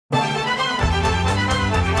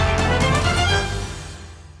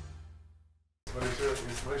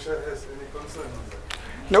Malaysia has any concern on that?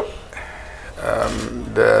 Nope.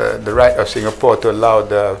 The right of Singapore to allow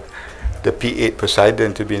the P-8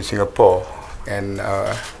 Poseidon to be in Singapore, and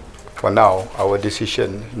for now, our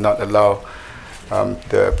decision not allow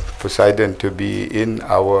the Poseidon to be in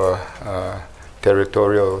our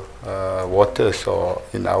territorial waters or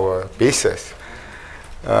in our bases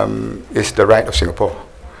is the right of Singapore.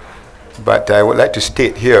 But I would like to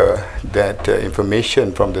state here that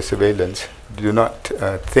information from the surveillance, do not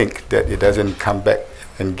think that it doesn't come back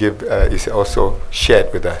and give is also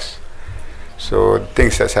shared with us. So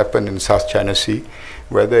things that's happened in South China Sea,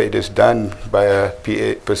 whether it is done by a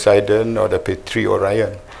P-8 Poseidon or the P-3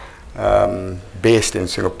 Orion, based in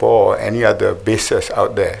Singapore or any other bases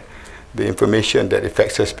out there, the information that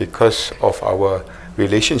affects us because of our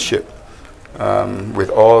relationship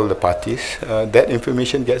with all the parties, that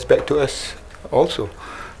information gets back to us also.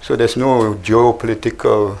 So there's no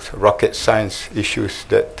geopolitical rocket science issues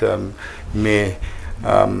that may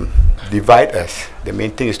divide us. The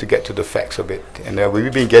main thing is to get to the facts of it. And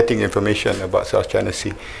we've been getting information about South China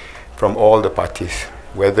Sea from all the parties,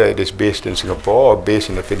 whether it is based in Singapore or based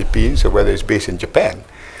in the Philippines or whether it's based in Japan.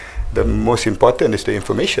 The most important is the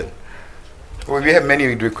information. Well, we have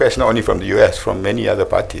many requests, not only from the US, from many other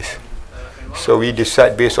parties. So we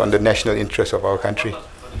decide based on the national interest of our country.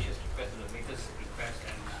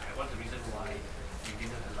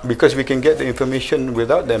 Because we can get the information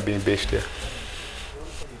without them being based here.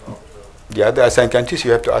 The other ASEAN countries,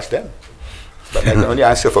 you have to ask them. But I can only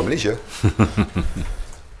answer for Malaysia.